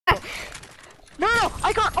No, no,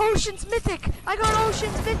 I got Ocean's Mythic. I got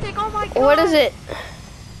Ocean's Mythic. Oh my god. What is it?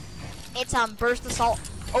 It's burst assault.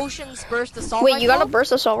 Ocean's burst assault. Wait, rifle. you got a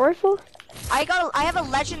burst assault rifle? I have a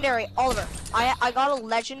legendary, Oliver. I got a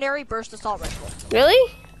legendary burst assault rifle.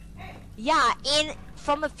 Really? Yeah,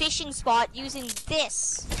 from a fishing spot using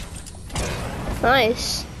this.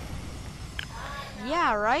 Nice.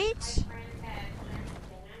 Yeah, right?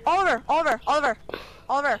 Oliver,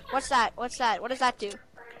 what's that? What does that do?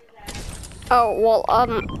 Oh, well,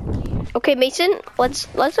 okay, Mason, let's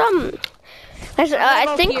I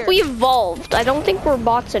think we evolved. I don't think we're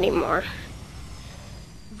bots anymore.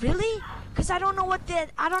 Really? Cause I don't know what that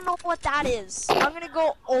is. I'm gonna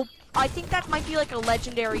go, I think that might be like a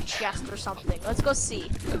legendary chest or something. Let's go see.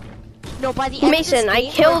 No, by the end Mason, of this I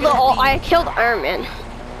game, killed Iron Man.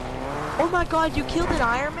 Oh my god, you killed an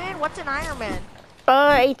Iron Man? What's an Iron Man?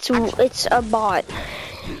 It's a bot.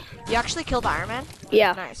 You actually killed Iron Man?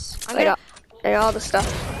 Yeah. Nice. I got all the stuff.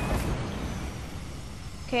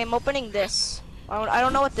 Okay, I'm opening this. I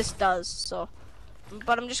don't know what this does, so,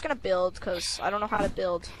 but I'm just gonna build because I don't know how to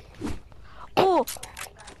build. Oh,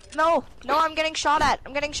 no, I'm getting shot at.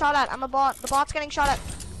 I'm a bot. The bot's getting shot at.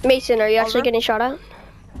 Mason, are you actually getting shot at?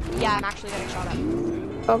 Yeah, I'm actually getting shot at.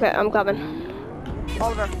 Okay, I'm coming.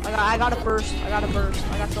 Oliver, I got a burst. I got the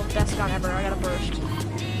best gun ever. I got a burst.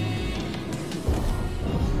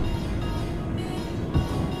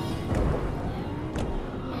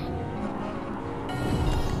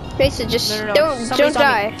 Mason, just No. don't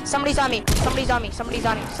die. Somebody's on me.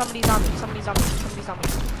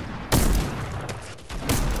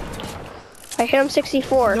 I hit him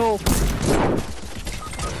 64. No.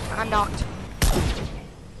 I'm knocked.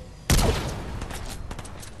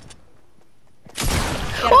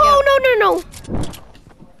 No.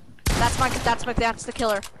 That's the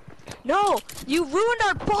killer. No, you ruined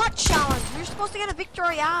our bot challenge. You're supposed to get a Victory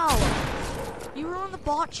Royale. You ruined the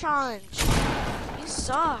bot challenge. You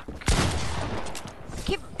suck.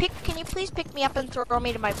 Can you please pick me up and throw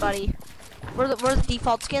me to my buddy? Where are the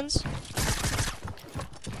default skins?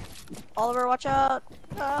 Oliver, watch out.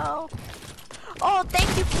 No. Oh,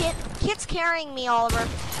 thank you, Kit. Kit's carrying me, Oliver.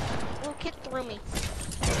 Oh, Kit threw me.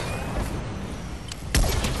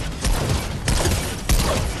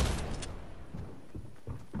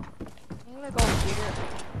 I'm gonna go here.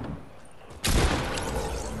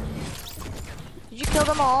 Did you kill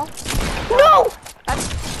them all? No!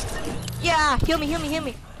 Yeah, heal me. Heal.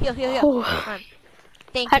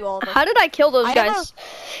 Thank you, Oliver. How did I kill those guys?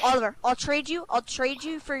 Oliver, I'll trade you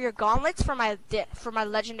for your gauntlets for my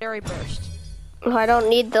legendary burst. Oh, I don't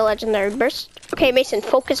need the legendary burst. Okay, Mason,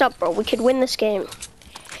 focus up, bro. We could win this game.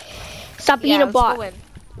 Stop being a bot. Go win.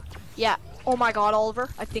 Yeah. Oh my god, Oliver.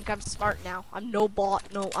 I think I'm smart now. I'm no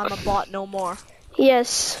bot. No, I'm a bot no more.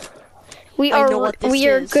 Yes. We are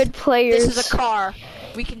good players. This is a car.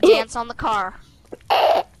 We can dance on the car.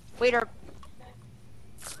 Waiter.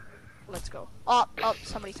 Let's go. Oh,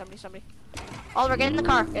 somebody. Oliver, get in the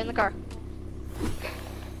car. Where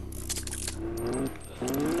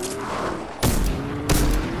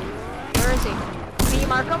is he? Can you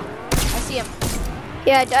mark him? I see him.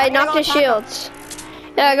 Yeah, I knocked his shields.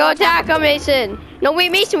 Yeah, go attack him, Mason. No,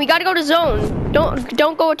 wait, Mason, we gotta go to zone.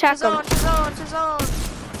 Don't go attack him. To zone.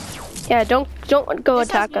 Yeah, don't go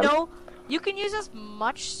attack him. No, you can use as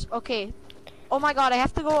much. Okay. Oh my god, I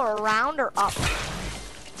have to go around or up.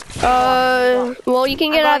 Well, you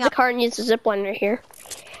can get out of the car and use the zip line right here.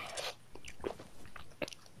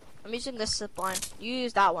 I'm using this zip line. You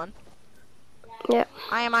use that one. Yeah.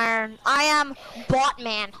 I am Iron. I am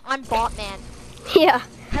Botman. I'm Botman. Yeah.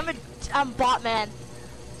 I'm Botman.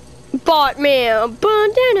 Botman.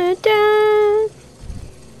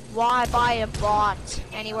 Why buy a bot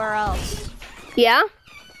anywhere else? Yeah.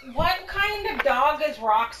 What kind of dog is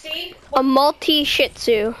Roxy? A Maltese Shih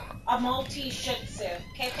Tzu. A Maltese Shih Tzu.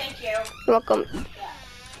 Okay, thank you. You're welcome.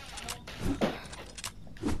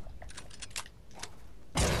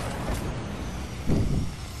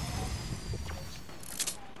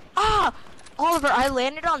 Ah! Oliver, I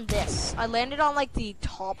landed on this. I landed on like the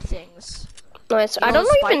top things. Nice. I don't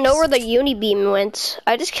even know where the unibeam went.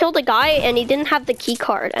 I just killed a guy and he didn't have the key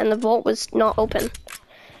card and the vault was not open.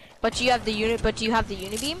 But you have the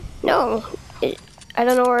unibeam? No. I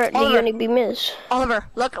don't know where the unibeam is. Oliver,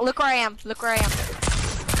 look where I am. Look where I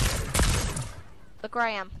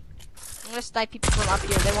am. I'm gonna snipe people from up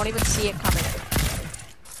here. They won't even see it coming.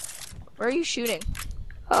 Where are you shooting?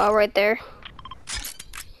 Right there.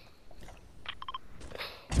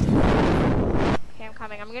 Okay, I'm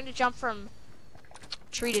coming. I'm gonna jump from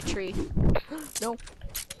tree to tree. No.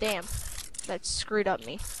 Damn. That screwed up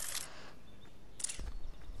me.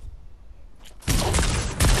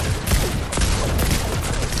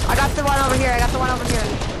 got the one over here. I got the one over here.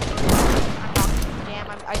 Damn,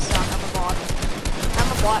 I suck. I'm a bot.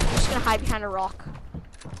 I'm a bot. I'm just gonna hide behind a rock.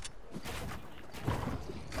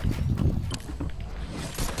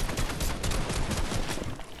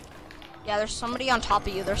 Yeah, there's somebody on top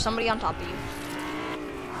of you. There's somebody on top of you.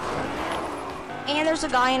 And there's a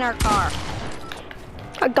guy in our car.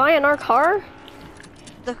 A guy in our car?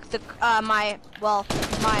 My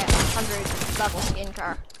 100 level skin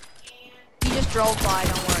car. He just drove by,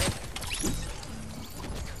 don't worry.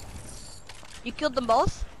 You killed them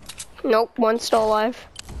both? Nope, one's still alive.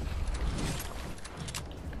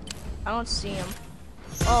 I don't see him.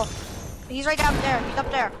 Oh, he's right up there. He's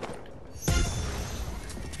up there.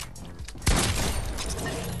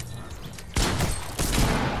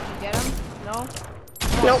 Did you get him? No?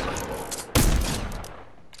 Nope.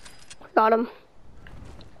 Got him.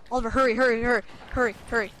 Oliver, hurry.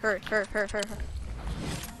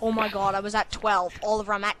 Oh my god, I was at 12.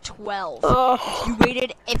 Oliver, I'm at 12. Oh.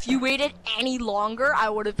 If you waited any longer, I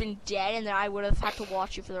would have been dead and then I would have had to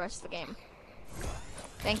watch you for the rest of the game.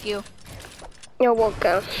 Thank you. You're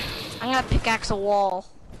welcome. I'm gonna pickaxe a wall.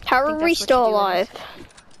 How are we still alive?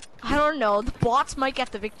 I don't know. The bots might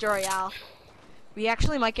get the Victory Royale. We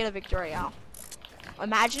actually might get a Victory Royale.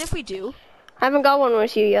 Imagine if we do. I haven't got one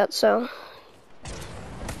with you yet, so.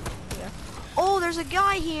 Yeah. Oh, there's a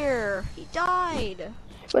guy here. He died.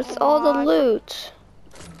 With all the loot.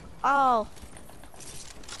 Oh.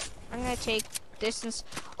 I'm gonna take this and...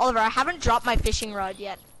 Oliver, I haven't dropped my fishing rod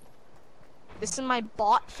yet. This is my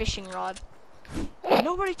bot fishing rod.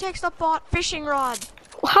 Nobody takes the bot fishing rod.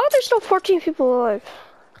 How are there still 14 people alive?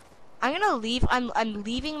 I'm gonna leave. I'm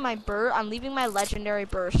leaving my burst. I'm leaving my legendary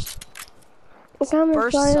burst. Burst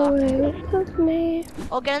fly away with me.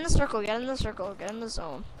 Oh, get in the circle. Get in the circle. Get in the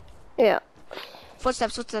zone. Yeah.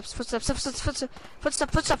 Footsteps.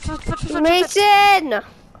 Mason!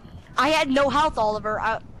 I had no health, Oliver.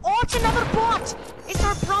 Oh, it's another bot. It's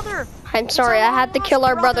our brother. I'm sorry. I had to kill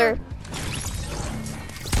our brother.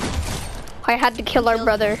 I had to kill our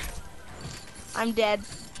brother. I'm dead.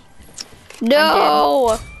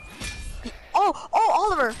 No. Oh,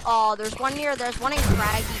 Oliver. Oh, there's one here. There's one in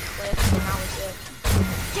Craggy Cliff. And that was it.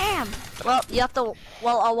 Damn. Well, you have to.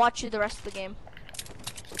 Well, I'll watch you the rest of the game.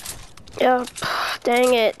 Yeah.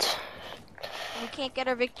 Dang it. We can't get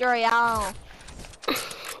our Victory Royale.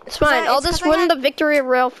 It's fine. I'll just win the Victory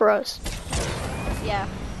Royale for us. Yeah.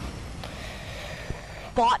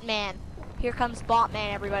 Botman. Here comes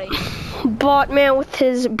Botman, everybody. Botman with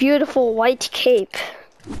his beautiful white cape.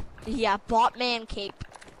 Yeah, Botman cape.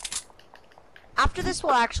 After this,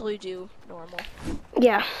 we'll actually do normal.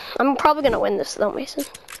 Yeah, I'm probably gonna win this though, Mason.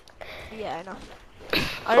 Yeah, I know.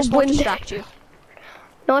 I just won't distract you.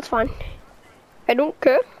 No, it's fine. I don't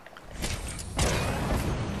care.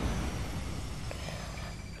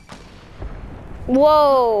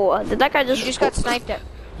 Whoa! Did that guy just? You just got sniped at.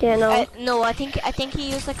 Yeah, no. No, I think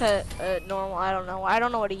he used like a normal. I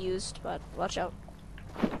don't know what he used, but watch out.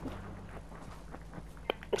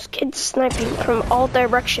 This kid's sniping from all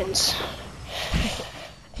directions.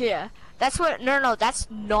 Yeah, that's what. No, that's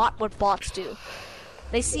not what bots do.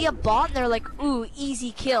 They see a bot and they're like, "Ooh,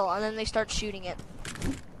 easy kill," and then they start shooting it.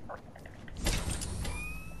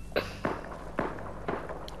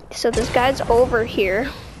 So this guy's over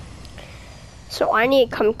here. So I need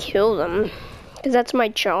to come kill them. Because that's my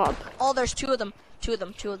job. Oh, there's two of them.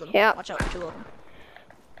 Yeah. Watch out, two of them.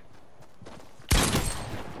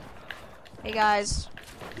 Hey guys.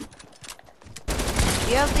 Do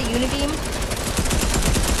you have the unibeam?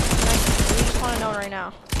 We just want to know right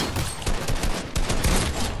now.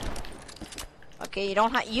 Okay, you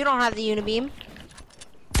don't have the unibeam.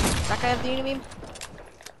 Does that guy have the unibeam?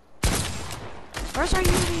 Where's our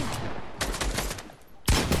unibeam?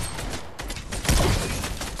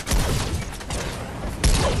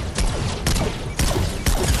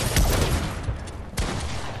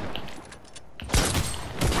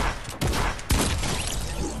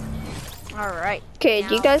 Alright. Okay,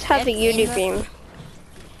 do you guys have the unibeam?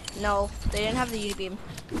 No, they didn't have the unibeam.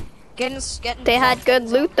 Get in they zone, had good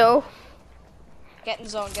loot though. Get in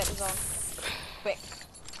zone. Quick.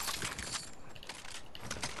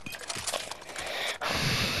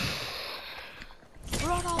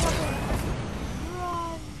 Run, Oliver!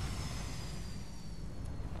 Run!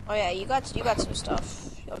 Oh yeah, you got some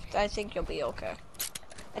stuff. I think you'll be okay.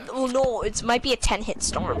 Oh no, it might be a 10-hit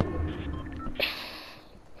storm.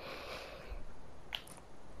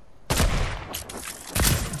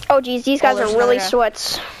 Oh geez, these guys are really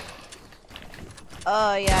sweats.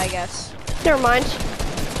 Yeah, I guess. Never mind.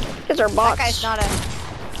 These are bots. That guy's not a...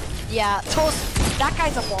 Yeah, that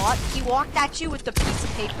guy's a bot. He walked at you with the piece of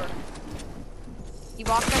paper. You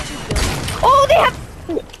box got 2 billion. Oh, they have.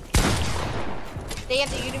 They have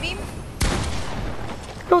the Unibeam?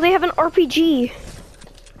 No, they have an RPG.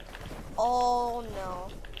 Oh no.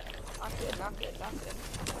 Not good, not good, not good.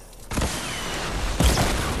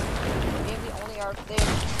 They have the only RPG. They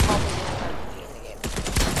have probably the only RPG in the game.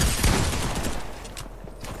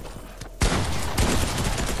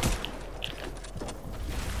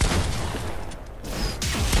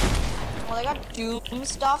 Well, they got Doom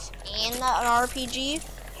stuff and an RPG.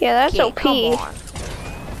 Yeah, that's Okay, OP. come on.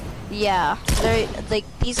 Yeah, they're like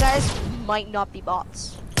these guys might not be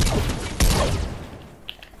bots.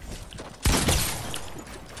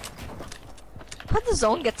 How'd the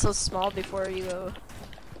zone get so small before you go?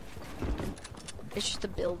 It's just a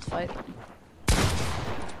build fight.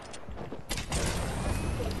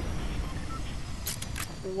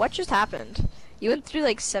 What just happened? You went through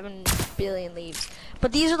like 7 billion leaves.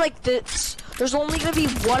 But these are like there's only gonna be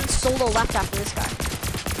 1 solo left after this guy.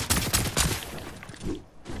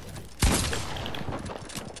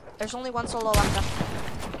 There's only 1 solo left after.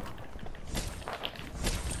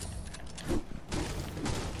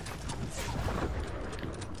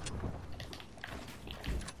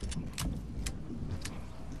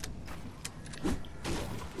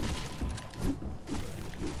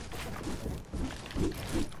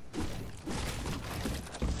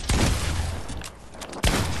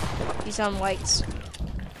 He's on whites.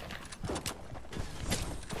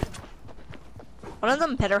 One of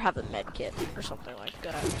them better have a med kit or something like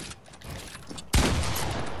that.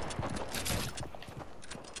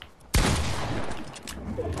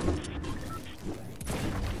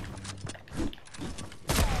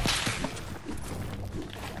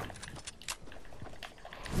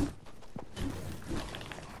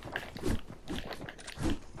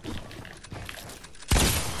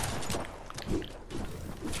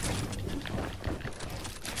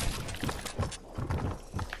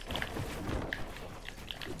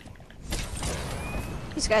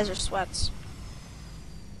 These guys are sweats.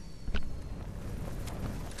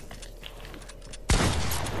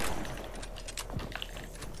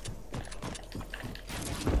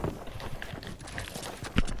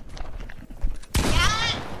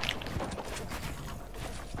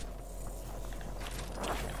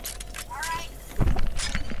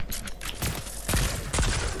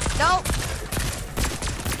 No.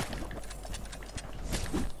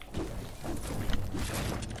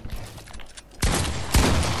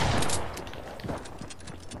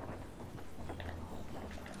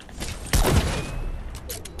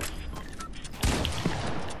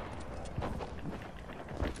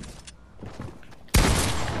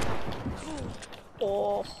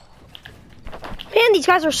 Oh, Man, these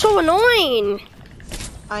guys are so annoying.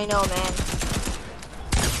 I know, man.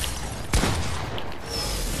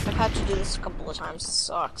 I've had to do this a couple of times. It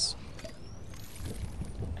sucks.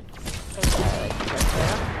 There's a guy, like, right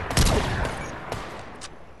there.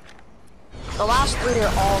 The last 3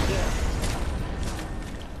 are all here.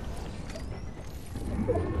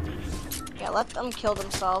 Yeah, let them kill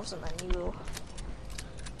themselves and then you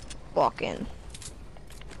walk in.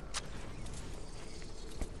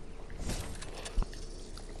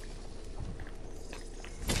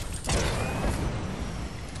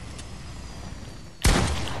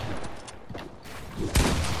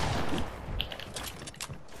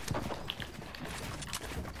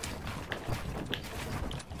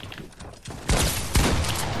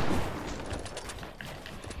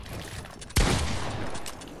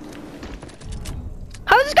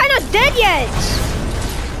 How is this guy not dead yet?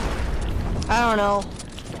 I don't know.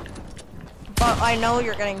 But I know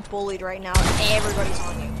you're getting bullied right now. Everybody's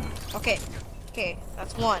on you. Okay. Okay,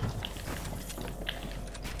 that's 1.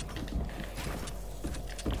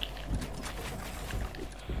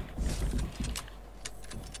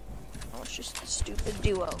 Oh, it's just stupid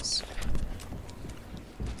duos.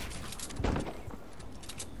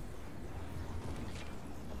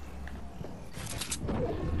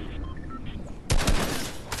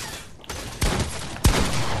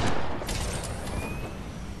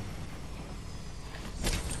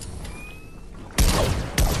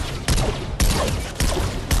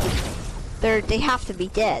 They have to be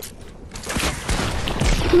dead.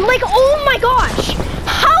 Like, oh my gosh!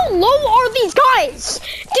 How low are these guys?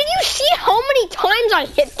 Did you see how many times I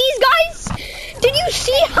hit these guys? Did you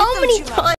see how many times?